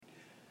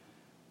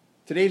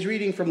Today's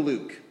reading from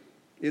Luke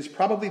is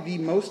probably the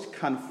most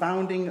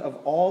confounding of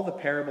all the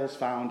parables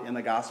found in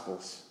the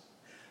Gospels.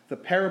 The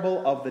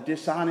parable of the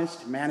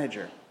dishonest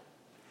manager.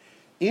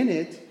 In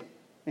it,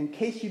 in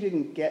case you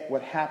didn't get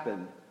what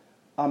happened,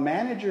 a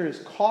manager is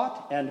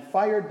caught and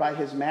fired by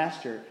his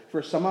master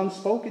for some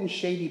unspoken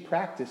shady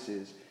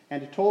practices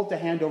and told to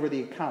hand over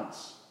the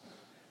accounts.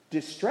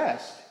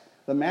 Distressed,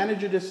 the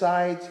manager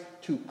decides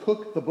to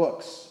cook the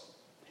books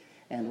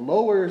and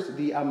lowers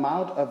the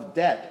amount of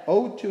debt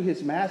owed to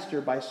his master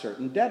by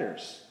certain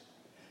debtors.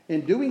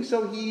 In doing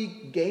so, he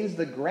gains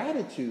the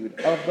gratitude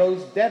of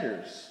those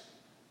debtors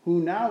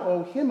who now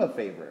owe him a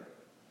favor.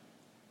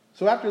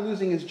 So after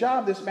losing his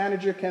job, this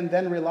manager can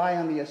then rely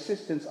on the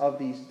assistance of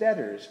these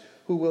debtors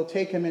who will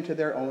take him into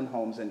their own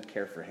homes and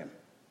care for him.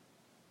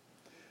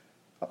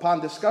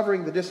 Upon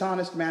discovering the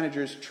dishonest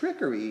manager's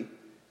trickery,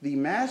 the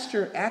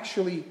master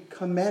actually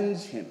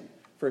commends him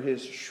for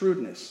his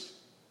shrewdness.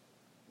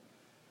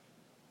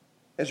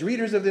 As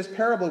readers of this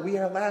parable,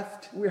 we're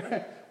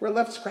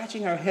left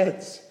scratching our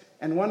heads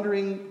and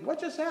wondering what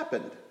just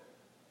happened.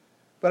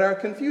 But our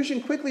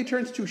confusion quickly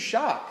turns to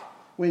shock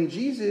when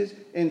Jesus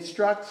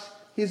instructs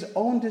his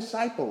own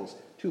disciples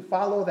to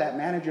follow that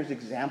manager's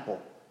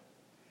example.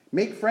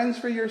 Make friends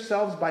for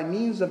yourselves by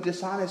means of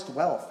dishonest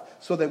wealth,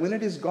 so that when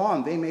it is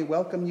gone, they may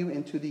welcome you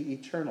into the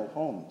eternal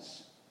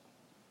homes.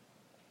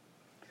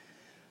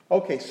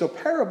 Okay, so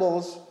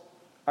parables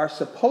are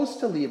supposed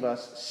to leave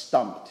us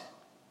stumped.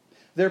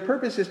 Their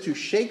purpose is to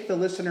shake the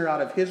listener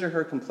out of his or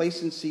her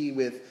complacency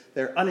with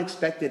their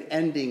unexpected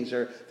endings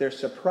or their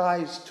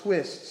surprise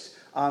twists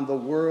on the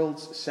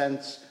world's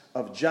sense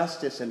of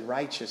justice and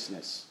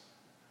righteousness.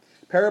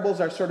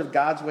 Parables are sort of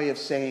God's way of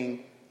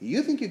saying,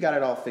 you think you got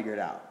it all figured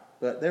out,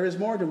 but there is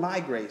more to my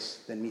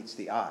grace than meets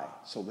the eye,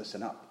 so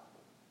listen up.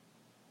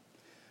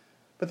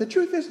 But the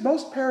truth is,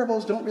 most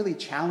parables don't really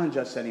challenge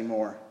us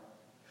anymore.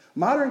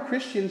 Modern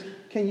Christians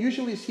can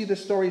usually see the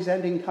story's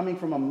ending coming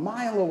from a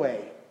mile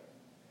away.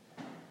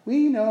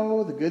 We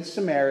know the Good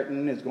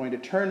Samaritan is going to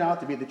turn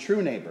out to be the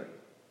true neighbor,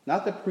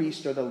 not the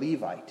priest or the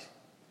Levite.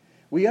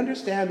 We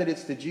understand that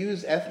it's the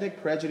Jews' ethnic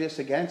prejudice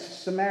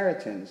against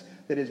Samaritans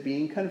that is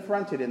being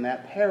confronted in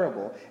that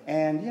parable.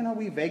 And,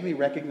 we vaguely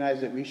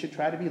recognize that we should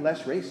try to be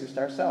less racist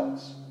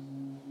ourselves.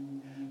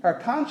 Our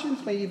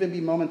conscience may even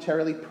be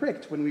momentarily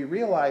pricked when we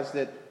realize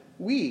that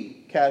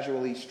we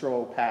casually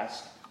stroll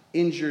past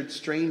injured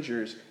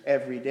strangers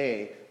every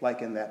day,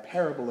 like in that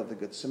parable of the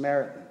Good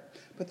Samaritan.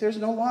 But there's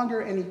no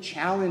longer any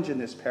challenge in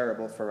this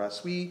parable for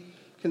us. We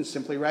can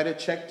simply write a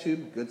check to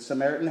Good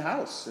Samaritan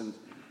House and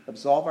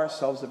absolve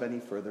ourselves of any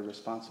further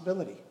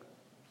responsibility.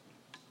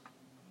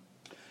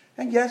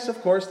 And yes, of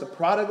course, the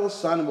prodigal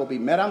son will be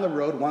met on the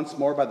road once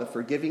more by the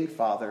forgiving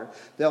father.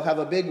 They'll have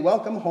a big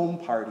welcome home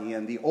party,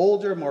 and the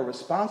older, more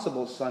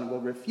responsible son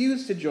will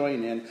refuse to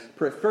join in,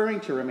 preferring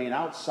to remain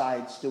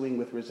outside, stewing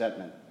with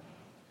resentment.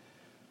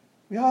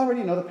 We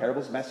already know the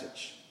parable's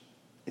message.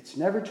 It's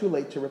never too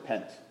late to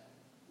repent.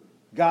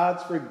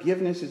 God's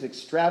forgiveness is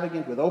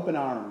extravagant with open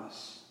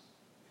arms.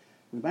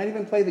 We might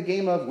even play the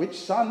game of which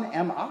son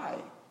am I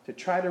to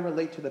try to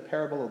relate to the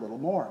parable a little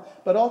more.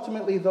 But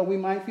ultimately, though we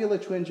might feel a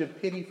twinge of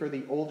pity for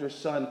the older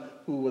son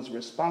who was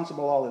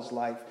responsible all his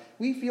life,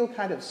 we feel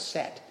kind of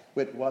set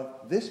with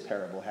what this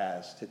parable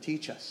has to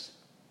teach us.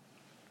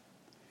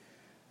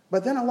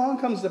 But then along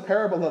comes the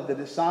parable of the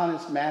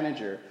dishonest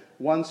manager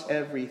once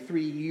every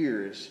 3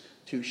 years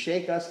to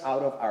shake us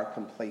out of our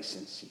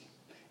complacency.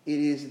 It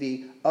is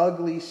the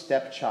ugly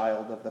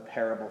stepchild of the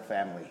parable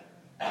family.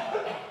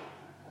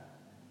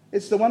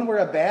 It's the one where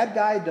a bad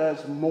guy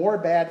does more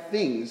bad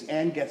things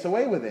and gets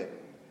away with it,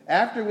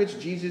 after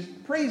which Jesus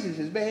praises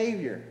his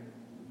behavior.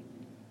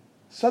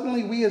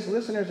 Suddenly, we as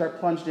listeners are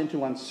plunged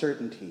into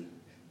uncertainty.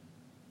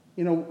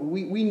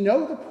 We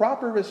know the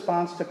proper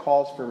response to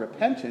calls for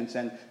repentance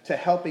and to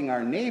helping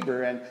our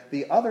neighbor and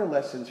the other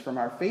lessons from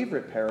our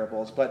favorite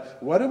parables, but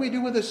what do we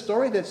do with a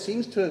story that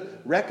seems to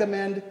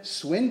recommend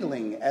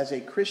swindling as a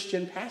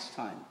Christian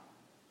pastime?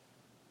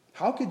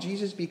 How could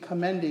Jesus be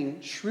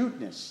commending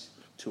shrewdness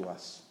to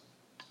us?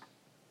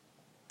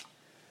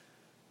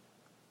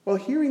 Well,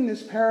 hearing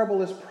this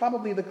parable is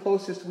probably the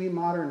closest we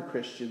modern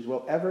Christians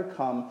will ever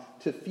come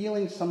to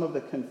feeling some of the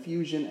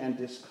confusion and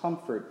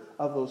discomfort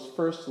of those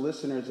first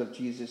listeners of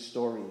Jesus'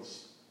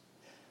 stories.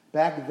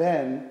 Back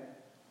then,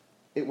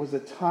 it was a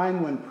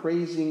time when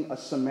praising a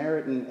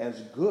Samaritan as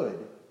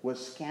good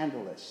was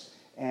scandalous,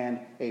 and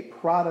a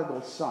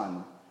prodigal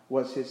son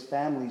was his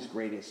family's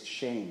greatest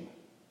shame.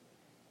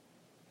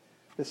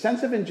 The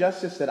sense of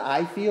injustice that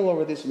I feel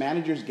over this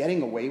manager's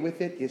getting away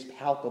with it is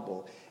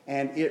palpable,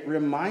 and it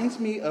reminds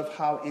me of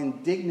how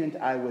indignant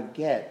I would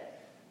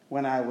get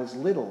when I was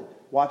little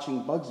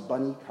watching Bugs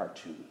Bunny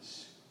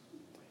cartoons.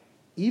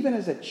 Even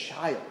as a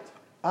child,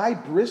 I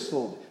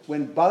bristled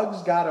when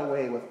Bugs got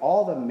away with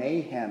all the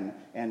mayhem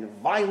and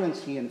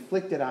violence he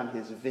inflicted on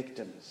his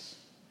victims.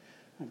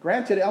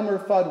 Granted, Elmer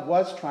Fudd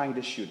was trying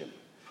to shoot him,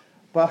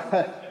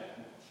 but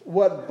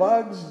what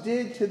Bugs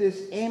did to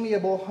this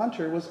amiable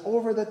hunter was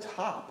over the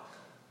top.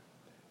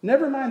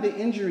 Never mind the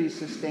injuries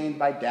sustained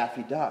by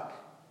Daffy Duck.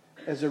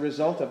 as a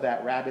result of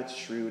that rabbit's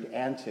shrewd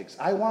antics.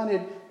 I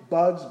wanted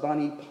Bugs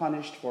Bunny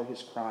punished for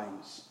his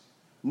crimes,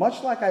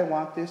 much like I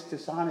want this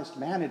dishonest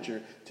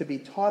manager to be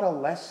taught a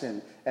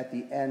lesson at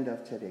the end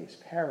of today's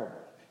parable.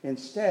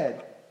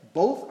 Instead,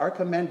 both are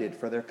commended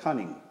for their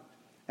cunning,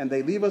 and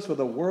they leave us with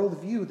a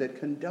worldview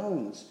that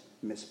condones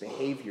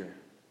misbehavior,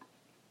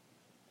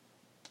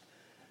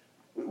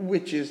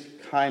 which is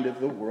kind of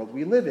the world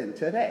we live in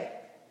today.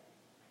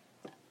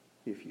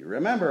 If you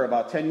remember,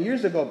 about 10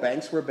 years ago,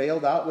 banks were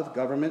bailed out with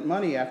government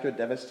money after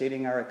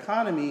devastating our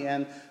economy,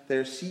 and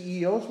their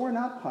CEOs were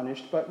not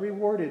punished but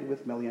rewarded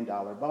with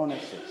million-dollar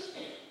bonuses.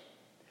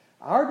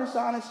 Our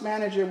dishonest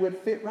manager would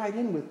fit right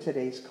in with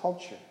today's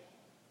culture,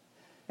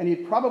 and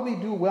he'd probably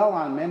do well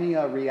on many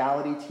a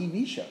reality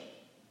TV show.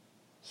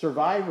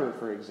 Survivor,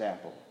 for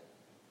example,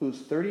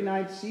 whose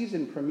 39th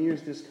season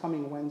premieres this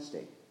coming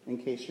Wednesday, in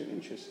case you're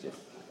interested.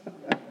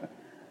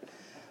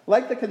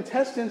 Like the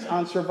contestants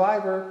on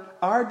Survivor,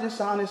 our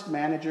dishonest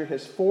manager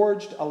has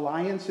forged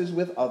alliances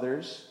with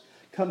others,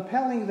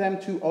 compelling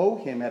them to owe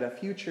him at a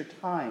future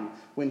time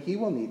when he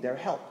will need their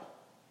help.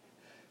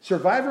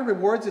 Survivor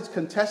rewards its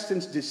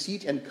contestants'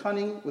 deceit and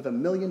cunning with $1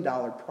 million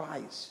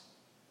prize.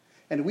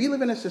 And we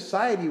live in a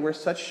society where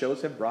such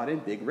shows have brought in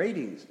big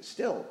ratings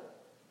still.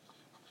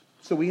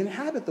 So we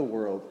inhabit the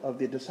world of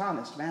the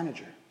dishonest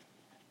manager.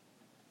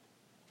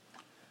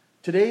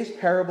 Today's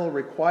parable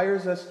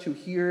requires us to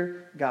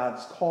hear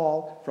God's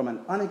call from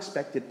an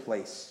unexpected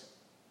place.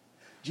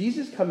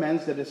 Jesus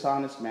commends the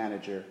dishonest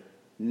manager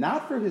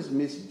not for his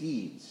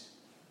misdeeds,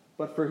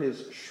 but for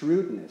his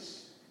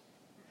shrewdness.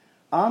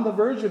 On the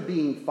verge of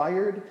being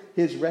fired,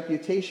 his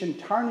reputation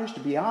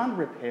tarnished beyond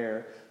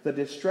repair, the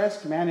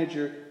distressed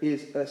manager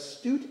is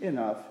astute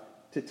enough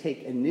to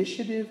take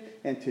initiative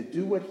and to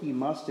do what he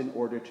must in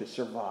order to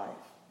survive.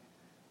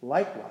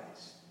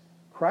 Likewise,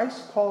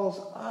 Christ calls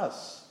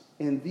us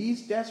in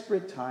these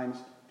desperate times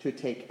to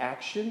take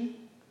action,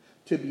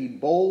 to be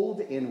bold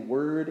in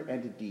word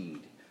and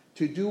deed,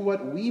 to do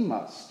what we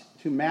must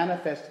to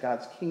manifest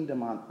God's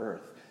kingdom on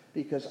earth,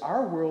 because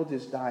our world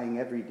is dying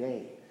every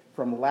day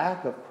from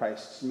lack of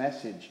Christ's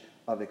message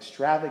of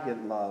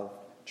extravagant love,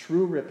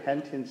 true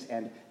repentance,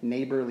 and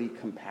neighborly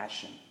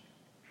compassion.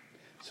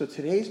 So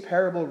today's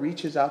parable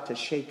reaches out to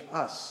shake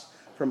us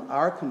from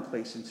our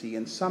complacency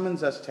and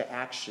summons us to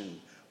action,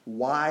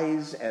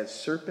 wise as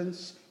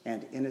serpents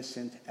and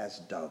innocent as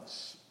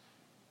doves.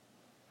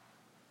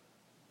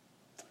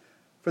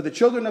 For the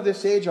children of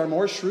this age are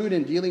more shrewd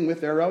in dealing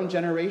with their own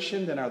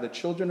generation than are the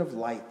children of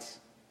light.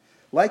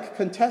 Like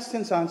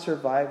contestants on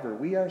Survivor,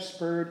 we are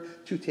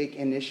spurred to take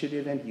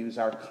initiative and use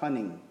our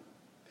cunning.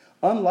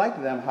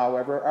 Unlike them,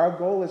 however, our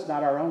goal is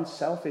not our own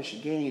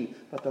selfish gain,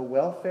 but the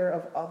welfare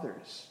of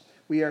others.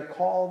 We are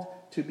called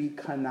to be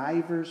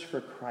connivers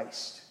for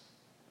Christ.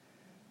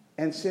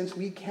 And since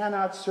we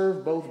cannot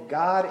serve both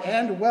God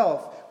and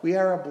wealth, we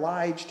are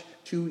obliged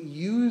to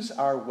use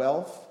our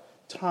wealth,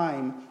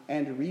 time,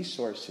 and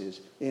resources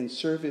in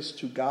service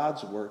to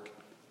God's work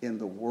in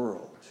the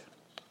world.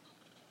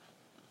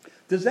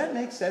 Does that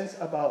make sense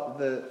about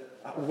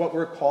what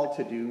we're called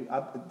to do?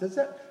 Does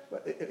that,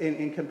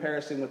 in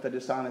comparison with the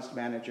dishonest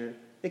manager?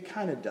 It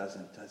kind of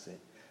doesn't, does it?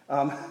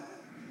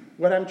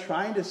 What I'm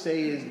trying to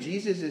say is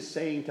Jesus is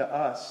saying to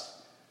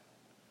us,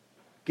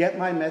 get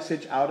my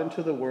message out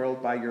into the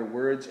world by your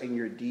words and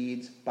your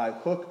deeds, by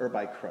hook or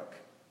by crook.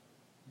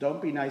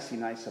 Don't be nicey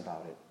nice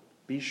about it.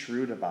 Be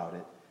shrewd about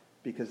it,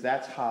 because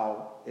that's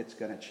how it's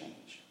going to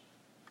change.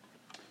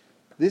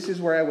 This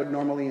is where I would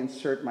normally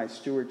insert my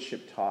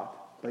stewardship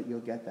talk, but you'll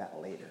get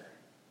that later.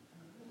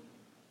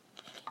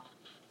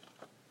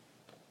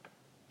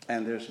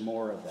 And there's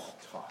more of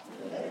that talk.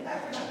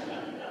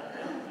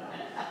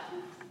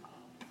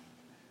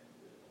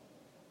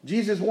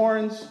 Jesus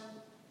warns,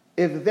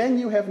 if then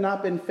you have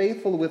not been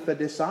faithful with the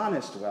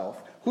dishonest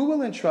wealth, who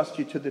will entrust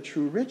you to the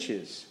true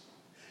riches?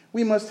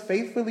 We must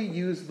faithfully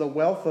use the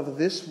wealth of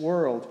this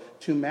world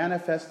to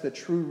manifest the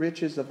true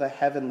riches of the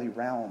heavenly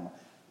realm,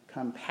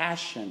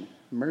 compassion,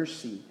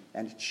 mercy,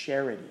 and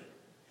charity.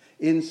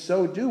 In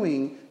so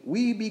doing,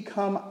 we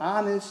become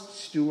honest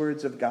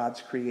stewards of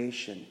God's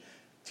creation,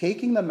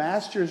 taking the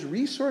Master's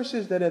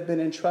resources that have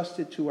been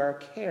entrusted to our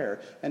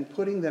care and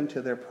putting them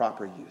to their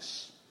proper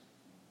use.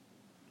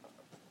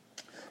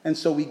 And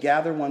so we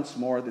gather once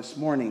more this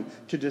morning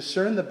to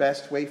discern the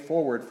best way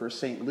forward for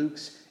St.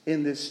 Luke's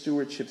in this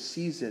stewardship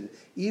season,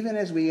 even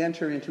as we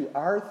enter into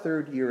our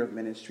third year of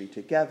ministry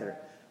together.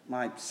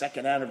 My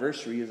second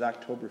anniversary is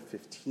October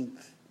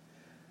 15th.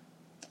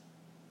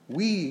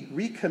 We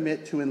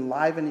recommit to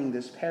enlivening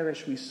this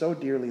parish we so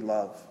dearly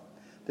love.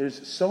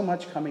 There's so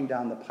much coming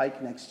down the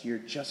pike next year,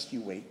 just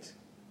you wait.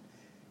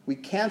 We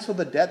cancel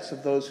the debts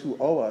of those who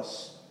owe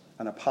us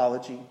an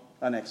apology,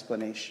 an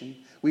explanation.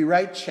 We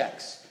write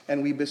checks,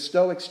 and we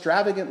bestow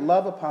extravagant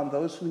love upon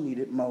those who need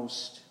it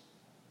most.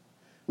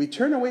 We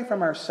turn away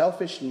from our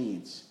selfish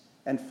needs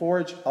and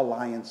forge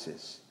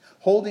alliances,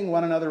 holding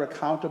one another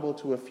accountable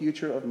to a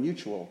future of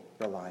mutual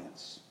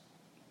reliance.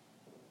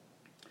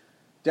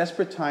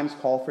 Desperate times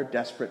call for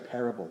desperate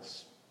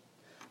parables.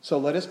 So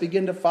let us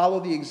begin to follow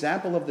the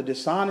example of the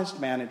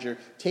dishonest manager,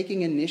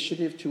 taking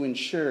initiative to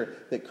ensure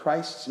that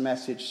Christ's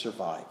message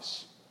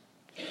survives.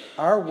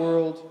 Our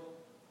world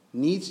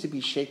needs to be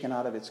shaken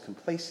out of its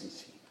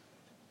complacency,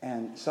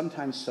 and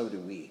sometimes so do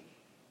we.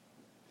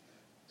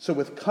 So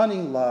with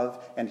cunning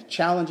love and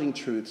challenging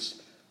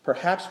truths,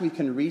 perhaps we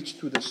can reach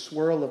through the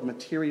swirl of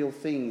material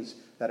things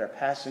that are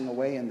passing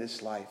away in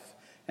this life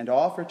and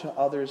offer to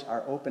others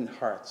our open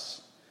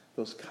hearts,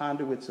 those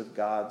conduits of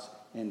God's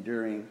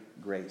enduring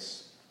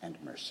grace and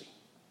mercy.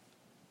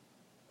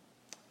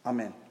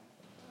 Amen.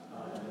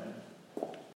 Amen.